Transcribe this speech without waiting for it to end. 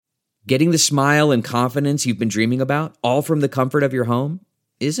Getting the smile and confidence you've been dreaming about, all from the comfort of your home,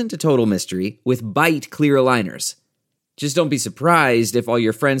 isn't a total mystery with Byte clear aligners. Just don't be surprised if all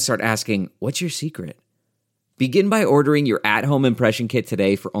your friends start asking, "What's your secret?" Begin by ordering your at-home impression kit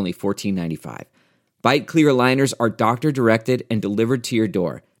today for only $14.95. Byte clear aligners are doctor-directed and delivered to your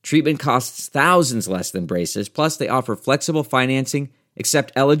door. Treatment costs thousands less than braces, plus they offer flexible financing,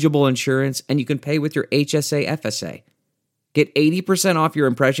 accept eligible insurance, and you can pay with your HSA FSA. Get 80% off your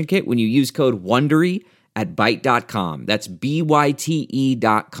impression kit when you use code WONDERY at Byte.com. That's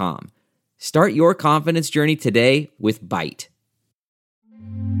BYTE.com. Start your confidence journey today with Byte.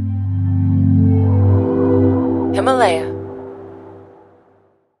 Himalaya.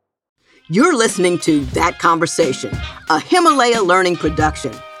 You're listening to That Conversation, a Himalaya Learning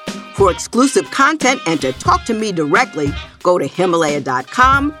production. For exclusive content and to talk to me directly, go to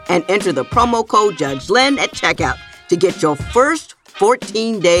Himalaya.com and enter the promo code Judge Lynn at checkout to get your first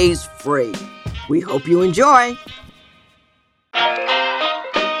 14 days free. We hope you enjoy.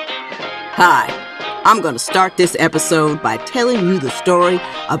 Hi, I'm going to start this episode by telling you the story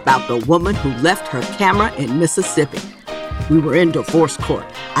about the woman who left her camera in Mississippi. We were in divorce court.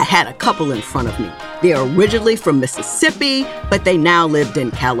 I had a couple in front of me. They're originally from Mississippi, but they now lived in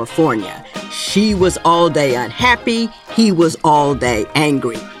California. She was all day unhappy. He was all day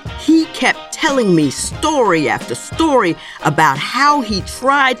angry. He kept telling me story after story about how he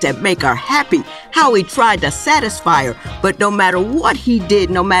tried to make her happy, how he tried to satisfy her. But no matter what he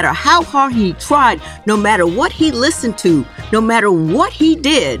did, no matter how hard he tried, no matter what he listened to, no matter what he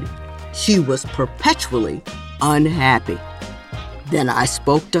did, she was perpetually unhappy. Then I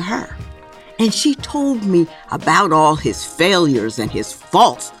spoke to her, and she told me about all his failures and his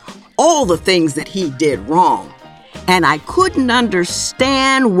faults, all the things that he did wrong. And I couldn't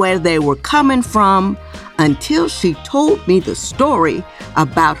understand where they were coming from until she told me the story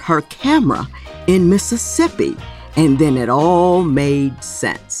about her camera in Mississippi, and then it all made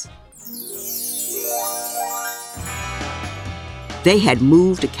sense. They had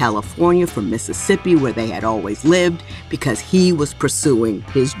moved to California from Mississippi, where they had always lived, because he was pursuing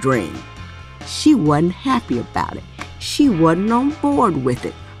his dream. She wasn't happy about it. She wasn't on board with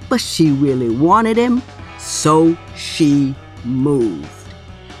it, but she really wanted him, so she moved.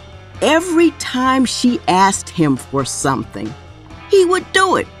 Every time she asked him for something, he would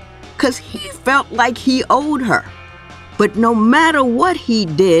do it, because he felt like he owed her. But no matter what he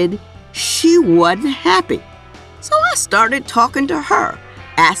did, she wasn't happy. So I started talking to her,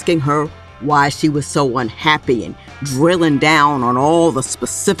 asking her why she was so unhappy and drilling down on all the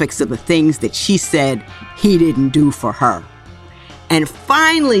specifics of the things that she said he didn't do for her. And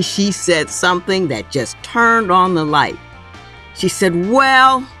finally she said something that just turned on the light. She said,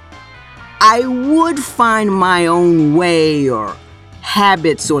 "Well, I would find my own way or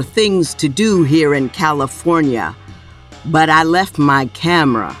habits or things to do here in California, but I left my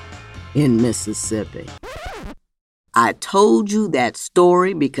camera in Mississippi." I told you that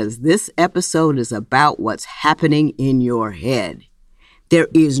story because this episode is about what's happening in your head. There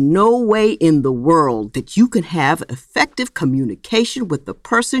is no way in the world that you can have effective communication with the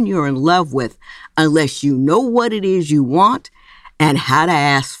person you're in love with unless you know what it is you want and how to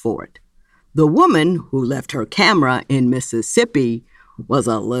ask for it. The woman who left her camera in Mississippi was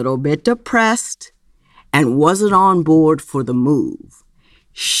a little bit depressed and wasn't on board for the move.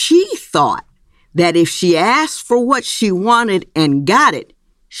 She thought that if she asked for what she wanted and got it,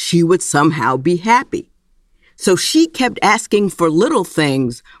 she would somehow be happy. So she kept asking for little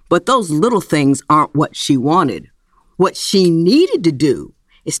things, but those little things aren't what she wanted. What she needed to do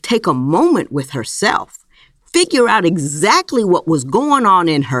is take a moment with herself, figure out exactly what was going on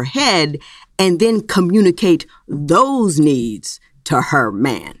in her head, and then communicate those needs to her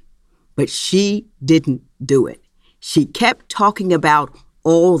man. But she didn't do it. She kept talking about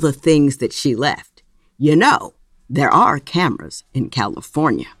all the things that she left. You know, there are cameras in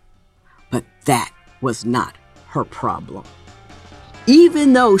California, but that was not her problem.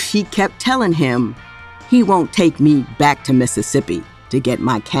 Even though she kept telling him, "He won't take me back to Mississippi to get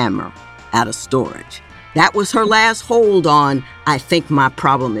my camera out of storage." That was her last hold on, "I think my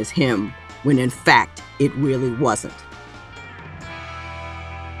problem is him," when in fact, it really wasn't.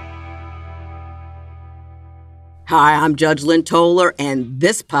 Hi, I'm Judge Lynn Toller, and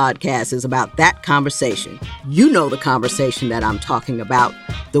this podcast is about that conversation. You know the conversation that I'm talking about,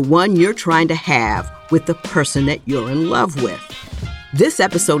 the one you're trying to have with the person that you're in love with. This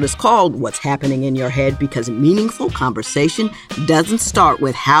episode is called What's Happening in Your Head because meaningful conversation doesn't start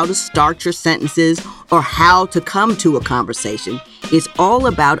with how to start your sentences or how to come to a conversation. It's all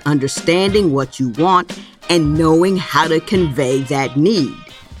about understanding what you want and knowing how to convey that need.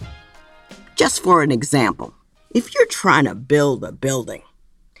 Just for an example, if you're trying to build a building,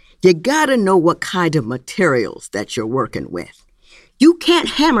 you gotta know what kind of materials that you're working with. You can't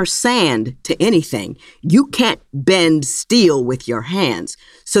hammer sand to anything. You can't bend steel with your hands.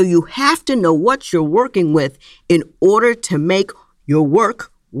 So you have to know what you're working with in order to make your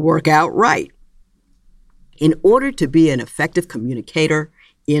work out right. In order to be an effective communicator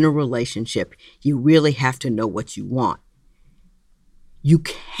in a relationship, you really have to know what you want. You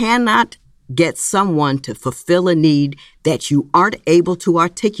cannot get someone to fulfill a need that you aren't able to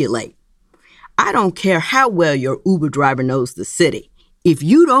articulate. I don't care how well your Uber driver knows the city. If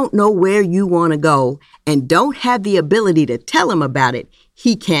you don't know where you want to go and don't have the ability to tell him about it,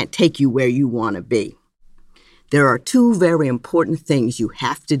 he can't take you where you want to be. There are two very important things you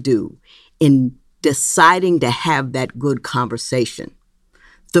have to do in deciding to have that good conversation.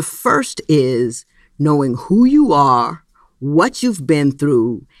 The first is knowing who you are, what you've been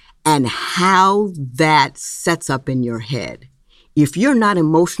through, and how that sets up in your head. If you're not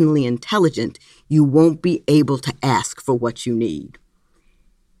emotionally intelligent, you won't be able to ask for what you need.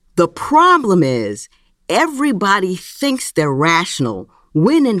 The problem is everybody thinks they're rational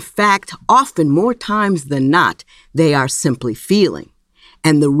when in fact, often more times than not, they are simply feeling.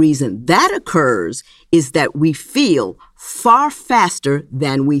 And the reason that occurs is that we feel far faster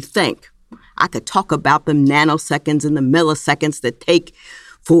than we think. I could talk about the nanoseconds and the milliseconds that take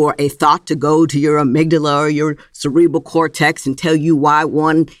for a thought to go to your amygdala or your cerebral cortex and tell you why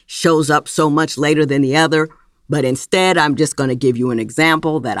one shows up so much later than the other. But instead, I'm just going to give you an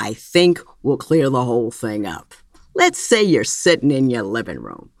example that I think will clear the whole thing up. Let's say you're sitting in your living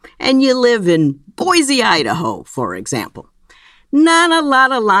room and you live in Boise, Idaho, for example. Not a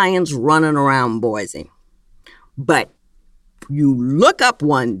lot of lions running around Boise. But you look up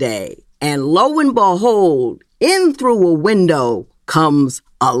one day and lo and behold, in through a window comes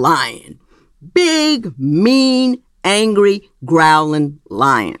a lion. Big, mean, angry, growling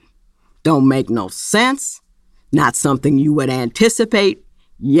lion. Don't make no sense. Not something you would anticipate,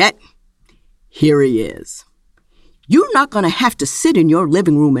 yet here he is. You're not going to have to sit in your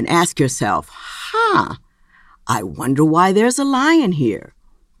living room and ask yourself, I wonder why there's a lion here.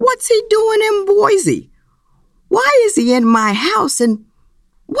 What's he doing in Boise? Why is he in my house, and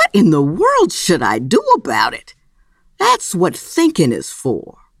what in the world should I do about it? That's what thinking is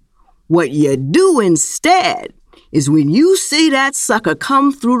for. What you do instead is when you see that sucker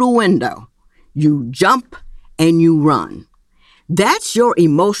come through the window, you jump and you run. That's your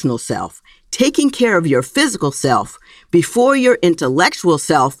emotional self taking care of your physical self before your intellectual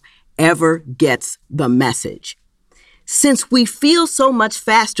self ever gets the message. Since we feel so much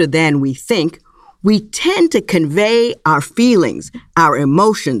faster than we think, we tend to convey our feelings, our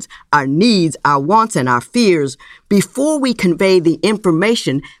emotions, our needs, our wants, and our fears before we convey the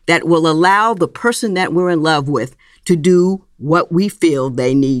information that will allow the person that we're in love with to do what we feel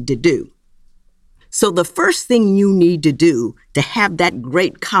they need to do. So the first thing you need to do to have that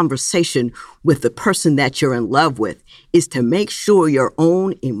great conversation with the person that you're in love with is to make sure your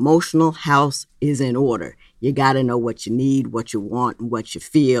own emotional house is in order. You got to know what you need, what you want, and what you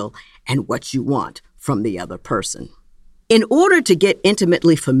feel, and what you want from the other person. In order to get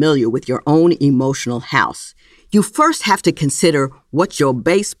intimately familiar with your own emotional house, you first have to consider what your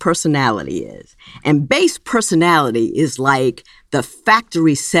base personality is. And base personality is like the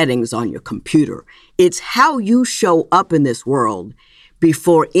factory settings on your computer. It's how you show up in this world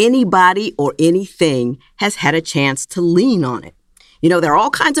before anybody or anything has had a chance to lean on it. You know, there are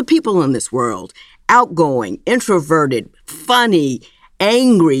all kinds of people in this world: outgoing, introverted, funny,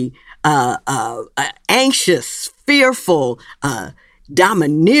 angry, anxious, fearful,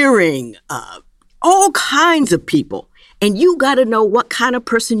 domineering, all kinds of people. And you got to know what kind of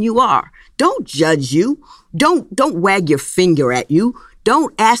person you are. Don't judge you. Don't wag your finger at you.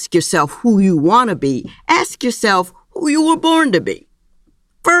 Don't ask yourself who you want to be. Ask yourself who you were born to be.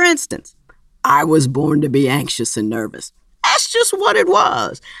 For instance, I was born to be anxious and nervous. That's just what it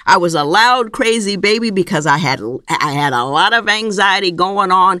was. I was a loud, crazy baby because I had a lot of anxiety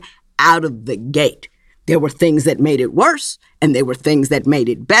going on out of the gate. There were things that made it worse, and there were things that made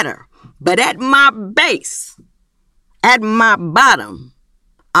it better. But at my base, at my bottom,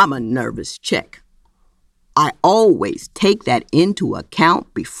 I'm a nervous chick. I always take that into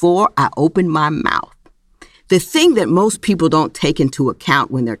account before I open my mouth. The thing that most people don't take into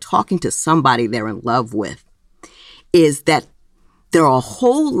account when they're talking to somebody they're in love with is that they're a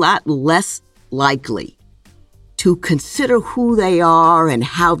whole lot less likely to consider who they are and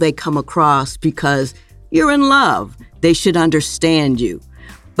how they come across because you're in love. They should understand you.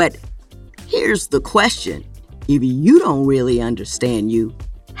 But here's the question. If you don't really understand you,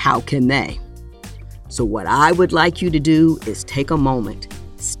 how can they? So what I would like you to do is take a moment,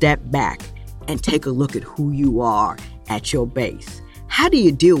 step back, and take a look at who you are at your base. How do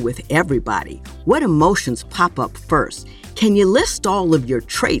you deal with everybody? What emotions pop up first? Can you list all of your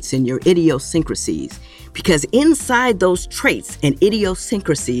traits and your idiosyncrasies? Because inside those traits and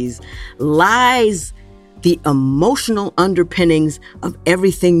idiosyncrasies lies the emotional underpinnings of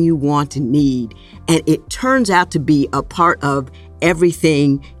everything you want and need, and it turns out to be a part of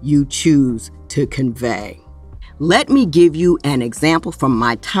everything you choose to convey. Let me give you an example from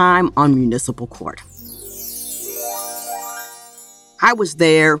my time on municipal court. I was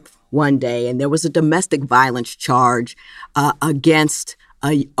there one day, and there was a domestic violence charge against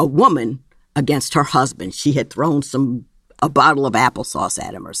a woman against her husband. She had thrown a bottle of applesauce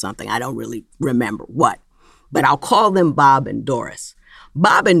at him or something. I don't really remember what, but I'll call them Bob and Doris.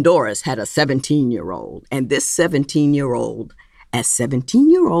 Bob and Doris had a 17-year-old, and this 17-year-old, as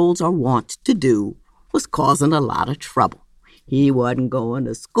 17-year-olds are wont to do, was causing a lot of trouble. He wasn't going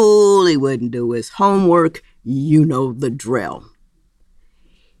to school. He wouldn't do his homework. You know the drill.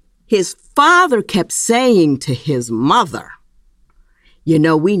 His father kept saying to his mother, you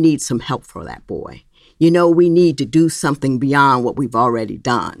know, we need some help for that boy. You know, we need to do something beyond what we've already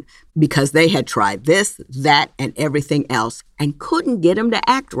done, because they had tried this, that, and everything else and couldn't get him to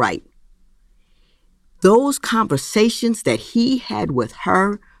act right. Those conversations that he had with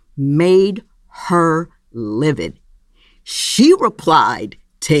her made her livid. She replied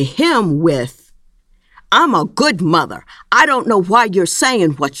to him with, I'm a good mother. I don't know why you're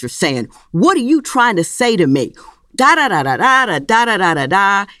saying what you're saying. What are you trying to say to me?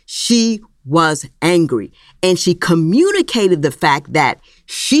 Da-da-da-da-da-da-da-da-da-da. She was angry, and she communicated the fact that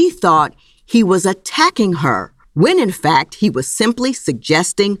she thought he was attacking her, when in fact he was simply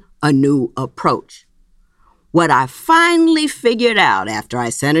suggesting a new approach. What I finally figured out after I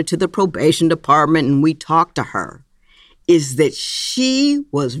sent her to the probation department and we talked to her is that she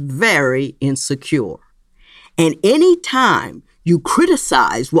was very insecure. And any time you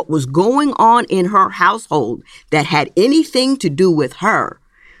criticize what was going on in her household that had anything to do with her,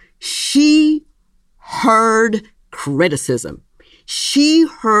 she heard criticism. She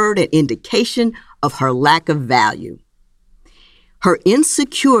heard an indication of her lack of value. Her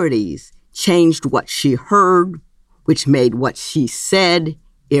insecurities changed what she heard, which made what she said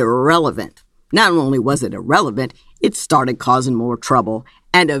irrelevant. Not only was it irrelevant, it started causing more trouble.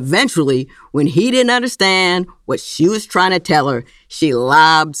 And eventually, when he didn't understand what she was trying to tell her, she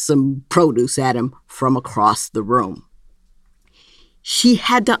lobbed some produce at him from across the room. She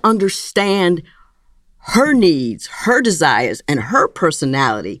had to understand her needs, her desires, and her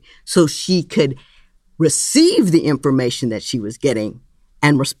personality so she could receive the information that she was getting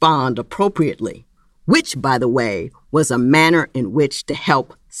and respond appropriately, which, by the way, was a manner in which to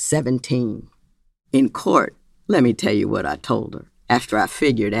help 17. In court, let me tell you what I told her after I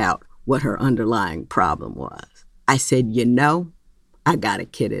figured out what her underlying problem was. I said, you know, I got a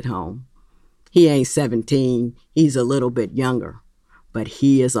kid at home. He ain't 17, he's a little bit younger, but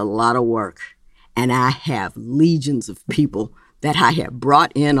he is a lot of work. And I have legions of people that I have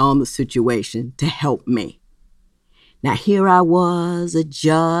brought in on the situation to help me. Now, here I was, a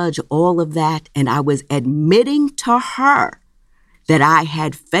judge, all of that, and I was admitting to her that I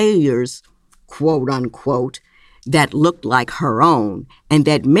had failures, quote unquote, that looked like her own, and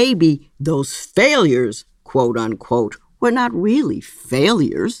that maybe those failures, quote unquote, were not really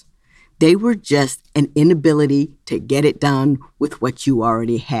failures. They were just an inability to get it done with what you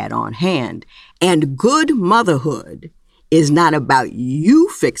already had on hand. And good motherhood is not about you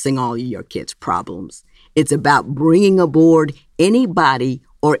fixing all your kids' problems. It's about bringing aboard anybody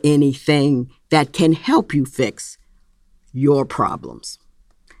or anything that can help you fix your problems.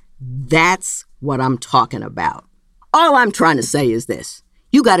 That's what I'm talking about. All I'm trying to say is this.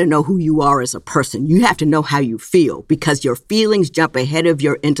 You got to know who you are as a person. You have to know how you feel, because your feelings jump ahead of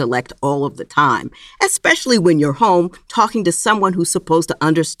your intellect all of the time, especially when you're home talking to someone who's supposed to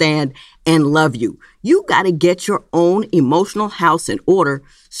understand and love you. You got to get your own emotional house in order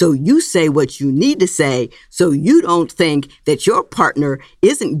so you say what you need to say, so you don't think that your partner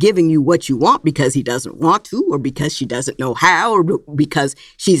isn't giving you what you want because he doesn't want to, or because she doesn't know how, or because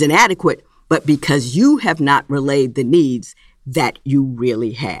she's inadequate, but because you have not relayed the needs that you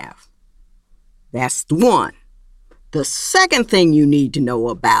really have. That's the one. The second thing you need to know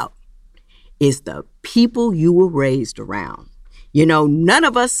about is the people you were raised around. You know, none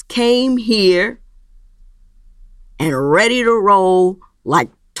of us came here and ready to roll like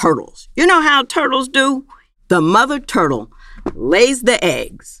turtles. You know how turtles do? The mother turtle lays the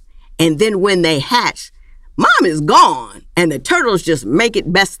eggs, and then when they hatch, mom is gone, and the turtles just make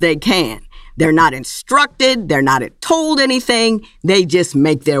it best they can. They're not instructed. They're not told anything. They just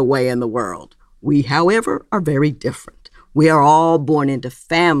make their way in the world. We, however, are very different. We are all born into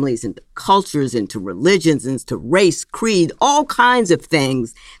families, into cultures, into religions, into race, creed, all kinds of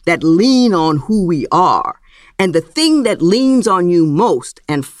things that lean on who we are. And the thing that leans on you most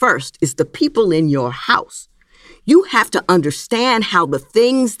and first is the people in your house. You have to understand how the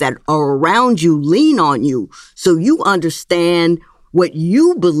things that are around you lean on you so you understand what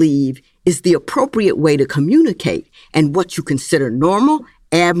you believe is the appropriate way to communicate and what you consider normal,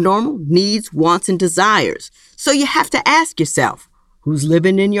 abnormal, needs, wants, and desires. So you have to ask yourself, who's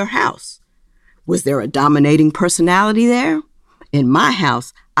living in your house? Was there a dominating personality there? In my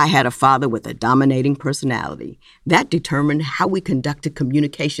house, I had a father with a dominating personality. That determined how we conducted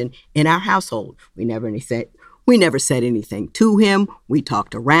communication in our household. We never said anything to him. We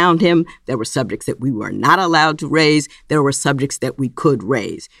talked around him. There were subjects that we were not allowed to raise. There were subjects that we could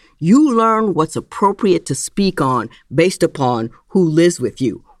raise. You learn what's appropriate to speak on based upon who lives with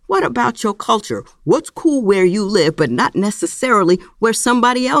you. What about your culture? What's cool where you live, but not necessarily where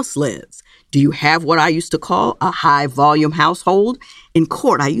somebody else lives? Do you have what I used to call a high-volume household? In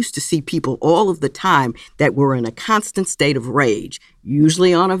court, I used to see people all of the time that were in a constant state of rage,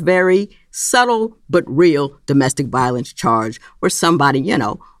 usually on a very subtle but real domestic violence charge where somebody,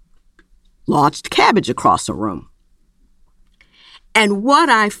 launched cabbage across a room. And what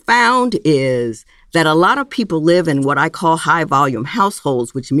I found is that a lot of people live in what I call high-volume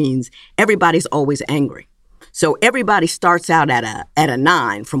households, which means everybody's always angry. So everybody starts out at a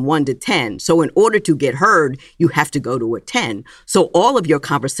 9 from 1 to 10. So in order to get heard, you have to go to a 10. So all of your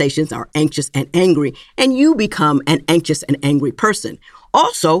conversations are anxious and angry, and you become an anxious and angry person.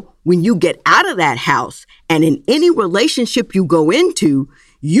 Also, when you get out of that house and in any relationship you go into,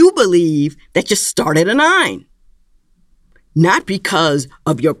 you believe that you start at a 9. Not because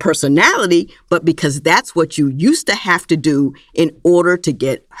of your personality, but because that's what you used to have to do in order to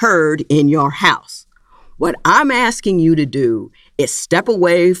get heard in your house. What I'm asking you to do is step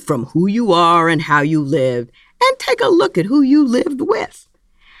away from who you are and how you lived and take a look at who you lived with.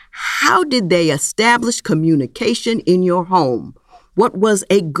 How did they establish communication in your home? What was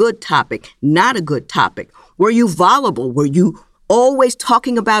a good topic, not a good topic? Were you volatile? Were you always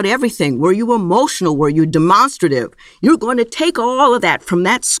talking about everything? Were you emotional? Were you demonstrative? You're going to take all of that from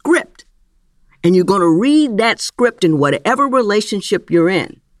that script, and you're going to read that script in whatever relationship you're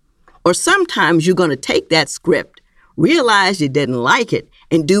in. Or sometimes you're going to take that script, realize you didn't like it,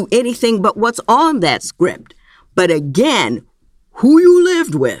 and do anything but what's on that script. But again, who you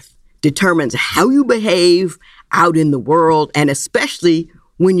lived with determines how you behave out in the world, and especially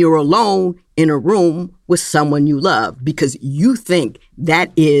when you're alone in a room with someone you love, because you think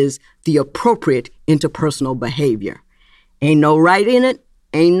that is the appropriate interpersonal behavior. Ain't no right in it,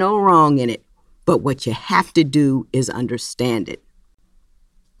 ain't no wrong in it. But what you have to do is understand it.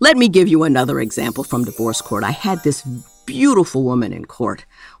 Let me give you another example from divorce court. I had this beautiful woman in court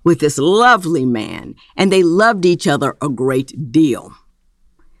with this lovely man, and they loved each other a great deal.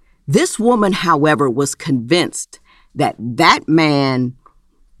 This woman, however, was convinced that that man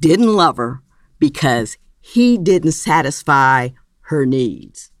didn't love her because he didn't satisfy her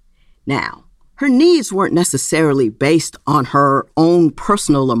needs. Now, her needs weren't necessarily based on her own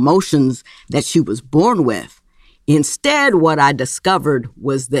personal emotions that she was born with. Instead, what I discovered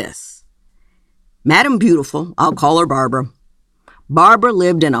was this. Madam Beautiful, I'll call her Barbara. Barbara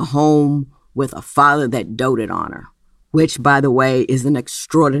lived in a home with a father that doted on her, which, by the way, is an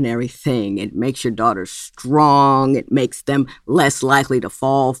extraordinary thing. It makes your daughters strong. It makes them less likely to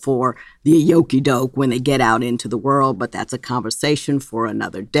fall for the yoke-doke when they get out into the world, but that's a conversation for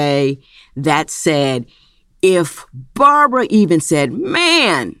another day. That said, if Barbara even said,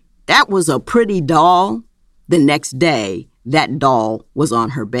 "Man, that was a pretty doll," the next day, that doll was on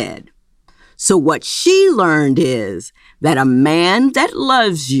her bed. So what she learned is that a man that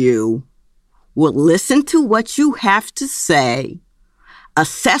loves you will listen to what you have to say,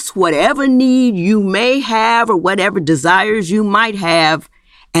 assess whatever need you may have or whatever desires you might have,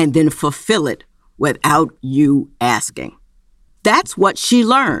 and then fulfill it without you asking. That's what she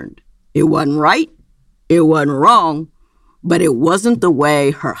learned. It wasn't right, it wasn't wrong, but it wasn't the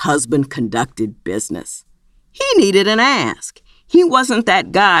way her husband conducted business. He needed an ask. He wasn't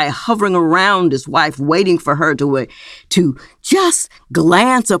that guy hovering around his wife waiting for her to just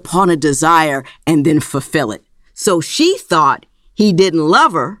glance upon a desire and then fulfill it. So she thought he didn't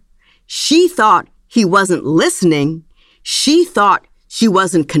love her. She thought he wasn't listening. She thought she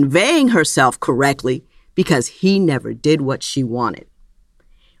wasn't conveying herself correctly because he never did what she wanted.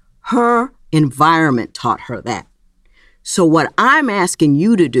 Her environment taught her that. So what I'm asking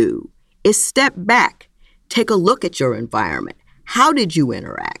you to do is step back. Take a look at your environment. How did you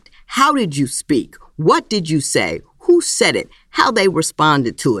interact? How did you speak? What did you say? Who said it? How they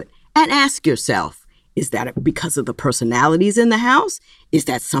responded to it? And ask yourself, is that because of the personalities in the house? Is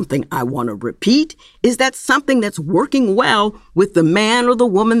that something I want to repeat? Is that something that's working well with the man or the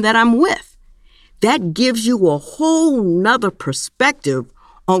woman that I'm with? That gives you a whole nother perspective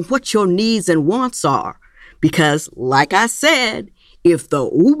on what your needs and wants are. Because, like I said, if the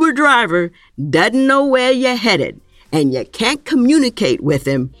Uber driver doesn't know where you're headed and you can't communicate with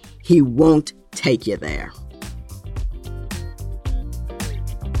him, he won't take you there.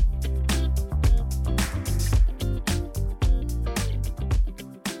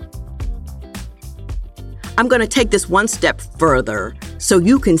 I'm going to take this one step further so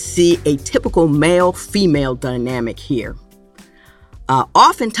you can see a typical male-female dynamic here.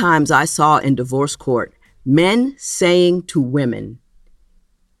 Oftentimes I saw in divorce court men saying to women,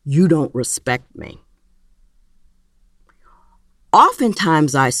 "You don't respect me."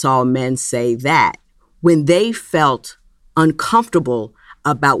 Oftentimes I saw men say that when they felt uncomfortable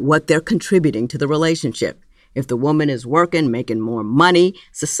about what they're contributing to the relationship. If the woman is working, making more money,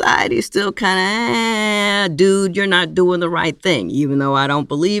 society is still kind of, dude, you're not doing the right thing. Even though I don't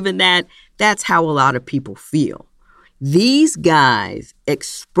believe in that, that's how a lot of people feel. These guys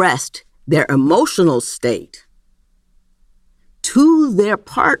expressed their emotional state to their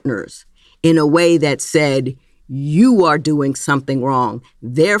partners in a way that said, you are doing something wrong.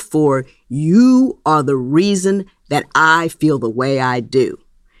 Therefore, you are the reason that I feel the way I do.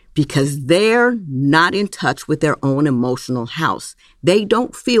 Because they're not in touch with their own emotional house. They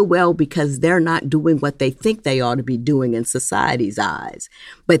don't feel well because they're not doing what they think they ought to be doing in society's eyes.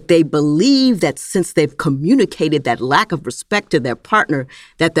 But they believe that since they've communicated that lack of respect to their partner,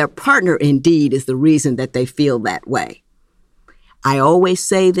 that their partner indeed is the reason that they feel that way. I always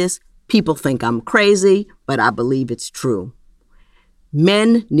say this, people think I'm crazy, but I believe it's true.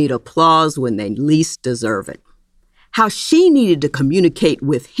 Men need applause when they least deserve it. How she needed to communicate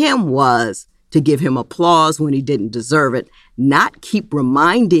with him was to give him applause when he didn't deserve it, not keep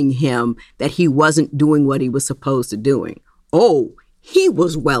reminding him that he wasn't doing what he was supposed to doing. Oh, he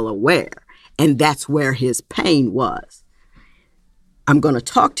was well aware, and that's where his pain was. I'm going to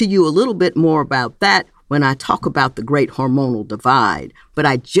talk to you a little bit more about that when I talk about the great hormonal divide, but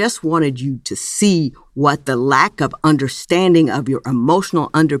I just wanted you to see what the lack of understanding of your emotional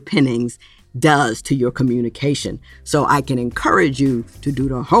underpinnings does to your communication, so I can encourage you to do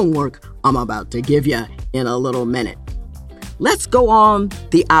the homework I'm about to give you in a little minute. Let's go on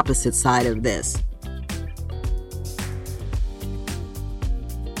the opposite side of this.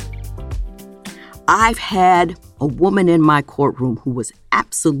 I've had a woman in my courtroom who was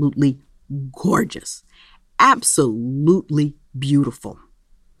absolutely gorgeous, absolutely beautiful.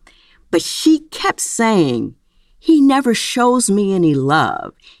 But she kept saying, he never shows me any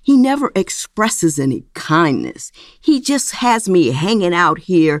love. He never expresses any kindness. He just has me hanging out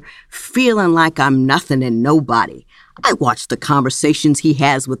here feeling like I'm nothing and nobody. I watch the conversations he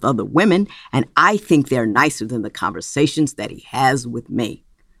has with other women, and I think they're nicer than the conversations that he has with me.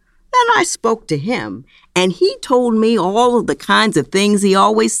 Then I spoke to him, and he told me all of the kinds of things he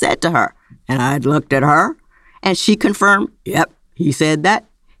always said to her. And I looked at her, and she confirmed, yep, he said that.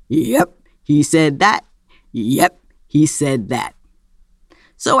 Yep, he said that. Yep, he said that.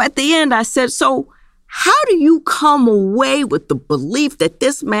 So at the end, I said, so how do you come away with the belief that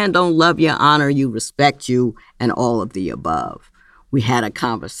this man don't love you, honor you, respect you, and all of the above? We had a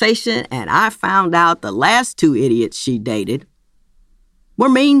conversation, and I found out the last two idiots she dated were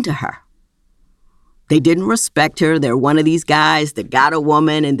mean to her. They didn't respect her. They're one of these guys that got a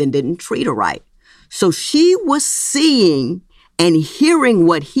woman and then didn't treat her right. So she was seeing and hearing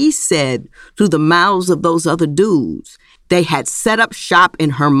what he said through the mouths of those other dudes. They had set up shop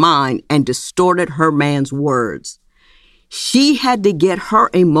in her mind and distorted her man's words. She had to get her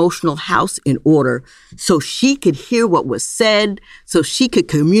emotional house in order so she could hear what was said, so she could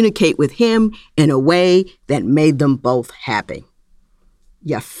communicate with him in a way that made them both happy.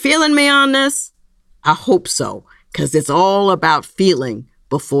 You feeling me on this? I hope so, because it's all about feeling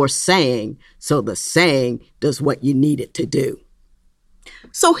before saying, so the saying does what you need it to do.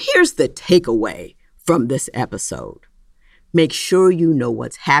 So here's the takeaway from this episode. Make sure you know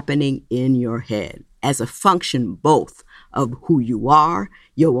what's happening in your head as a function both of who you are,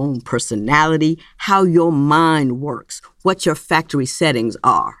 your own personality, how your mind works, what your factory settings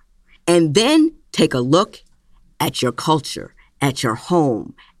are. And then take a look at your culture, at your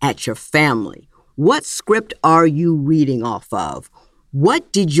home, at your family. What script are you reading off of?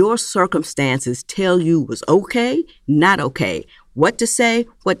 What did your circumstances tell you was okay, not okay? what to say,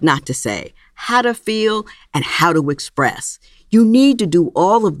 what not to say, how to feel, and how to express. You need to do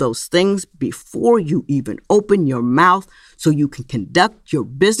all of those things before you even open your mouth so you can conduct your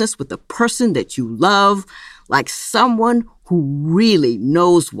business with the person that you love, like someone who really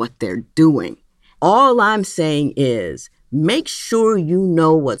knows what they're doing. All I'm saying is make sure you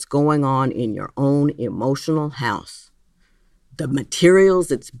know what's going on in your own emotional house, the materials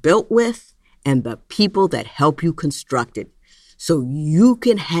it's built with, and the people that help you construct it, so you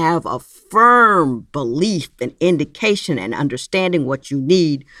can have a firm belief and indication and understanding what you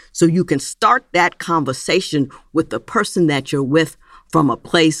need so you can start that conversation with the person that you're with from a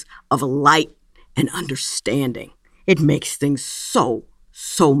place of light and understanding. It makes things so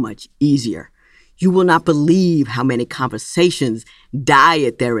much easier. You will not believe how many conversations die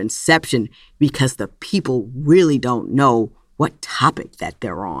at their inception because the people really don't know what topic that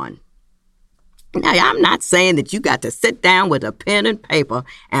they're on. Now, I'm not saying that you got to sit down with a pen and paper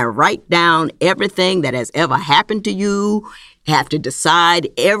and write down everything that has ever happened to you, have to decide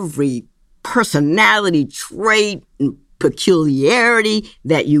every personality trait and peculiarity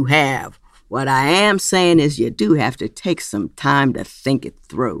that you have. What I am saying is you do have to take some time to think it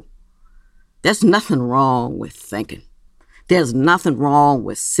through. There's nothing wrong with thinking. There's nothing wrong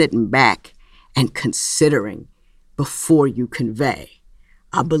with sitting back and considering before you convey.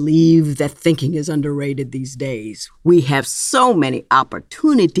 I believe that thinking is underrated these days. We have so many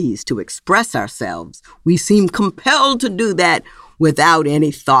opportunities to express ourselves. We seem compelled to do that without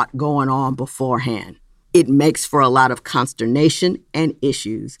any thought going on beforehand. It makes for a lot of consternation and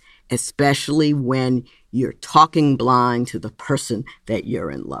issues, especially when you're talking blind to the person that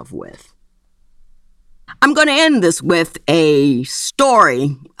you're in love with. I'm going to end this with a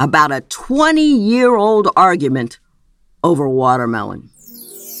story about a 20-year-old argument over watermelon.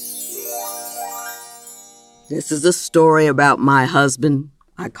 This is a story about my husband,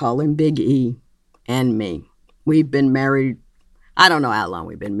 I call him Big E, and me. We've been married, I don't know how long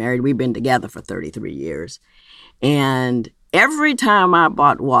we've been married. We've been together for 33 years. And every time I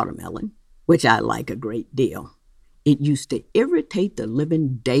bought watermelon, which I like a great deal, it used to irritate the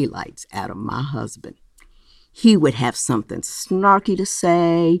living daylights out of my husband. He would have something snarky to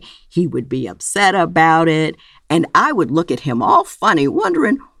say, he would be upset about it, and I would look at him all funny,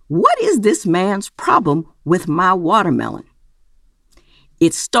 wondering, what is this man's problem with my watermelon?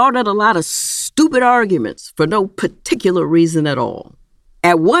 It started a lot of stupid arguments for no particular reason at all.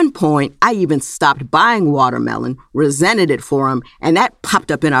 At one point, I even stopped buying watermelon, resented it for him, and that popped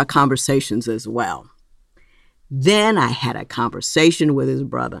up in our conversations as well. Then I had a conversation with his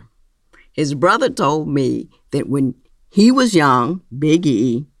brother. His brother told me that when he was young, Big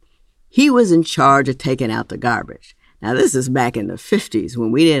E, he was in charge of taking out the garbage. Now, this is back in the 50s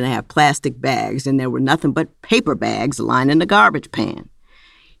when we didn't have plastic bags and there were nothing but paper bags lining the garbage pan.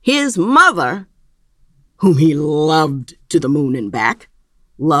 His mother, whom he loved to the moon and back,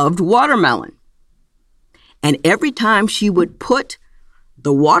 loved watermelon. And every time she would put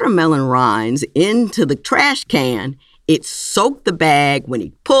the watermelon rinds into the trash can, it soaked the bag. When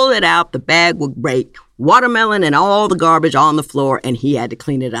he pulled it out, the bag would break, watermelon and all the garbage on the floor, and he had to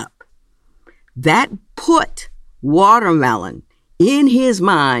clean it up. That put watermelon in his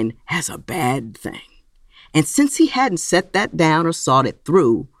mind as a bad thing. And since he hadn't set that down or thought it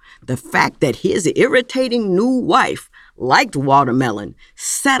through, the fact that his irritating new wife liked watermelon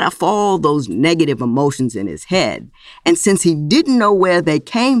set off all those negative emotions in his head. And since he didn't know where they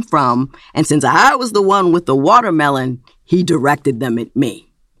came from, and since I was the one with the watermelon, he directed them at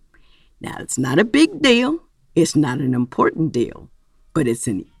me. Now, it's not a big deal. It's not an important deal, but it's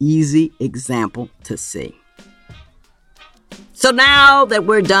an easy example to see. So now that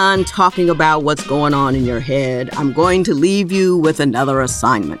we're done talking about what's going on in your head, I'm going to leave you with another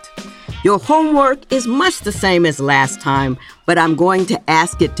assignment. Your homework is much the same as last time, but I'm going to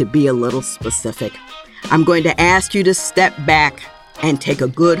ask it to be a little specific. I'm going to ask you to step back and take a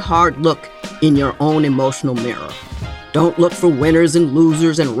good hard look in your own emotional mirror. Don't look for winners and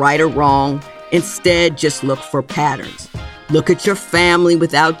losers and right or wrong. Instead, just look for patterns. Look at your family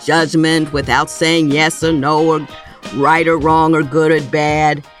without judgment, without saying yes or no or right or wrong or good or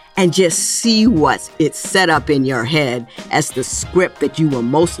bad, and just see it's set up in your head as the script that you will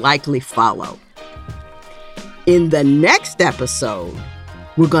most likely follow. In the next episode,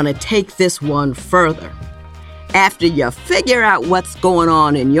 we're going to take this one further. After you figure out what's going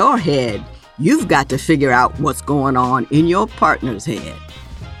on in your head, you've got to figure out what's going on in your partner's head.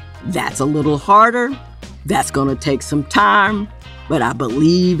 That's a little harder. That's going to take some time, but I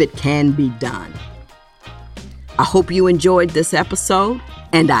believe it can be done. I hope you enjoyed this episode,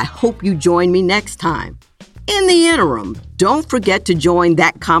 and I hope you join me next time. In the interim, don't forget to join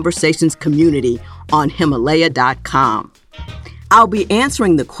that conversations community on Himalaya.com. I'll be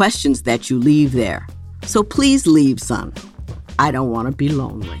answering the questions that you leave there, so please leave some. I don't want to be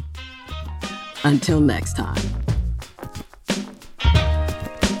lonely. Until next time.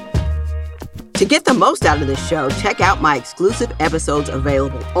 To get the most out of this show, check out my exclusive episodes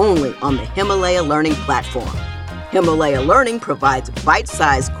available only on the Himalaya Learning platform. Himalaya Learning provides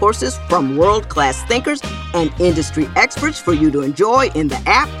bite-sized courses from world-class thinkers and industry experts for you to enjoy in the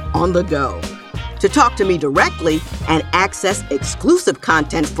app on the go. To talk to me directly and access exclusive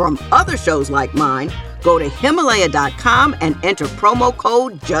content from other shows like mine, go to Himalaya.com and enter promo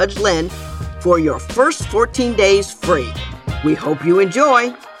code Judge Lynn for your first 14 days free. We hope you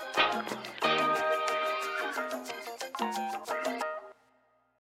enjoy.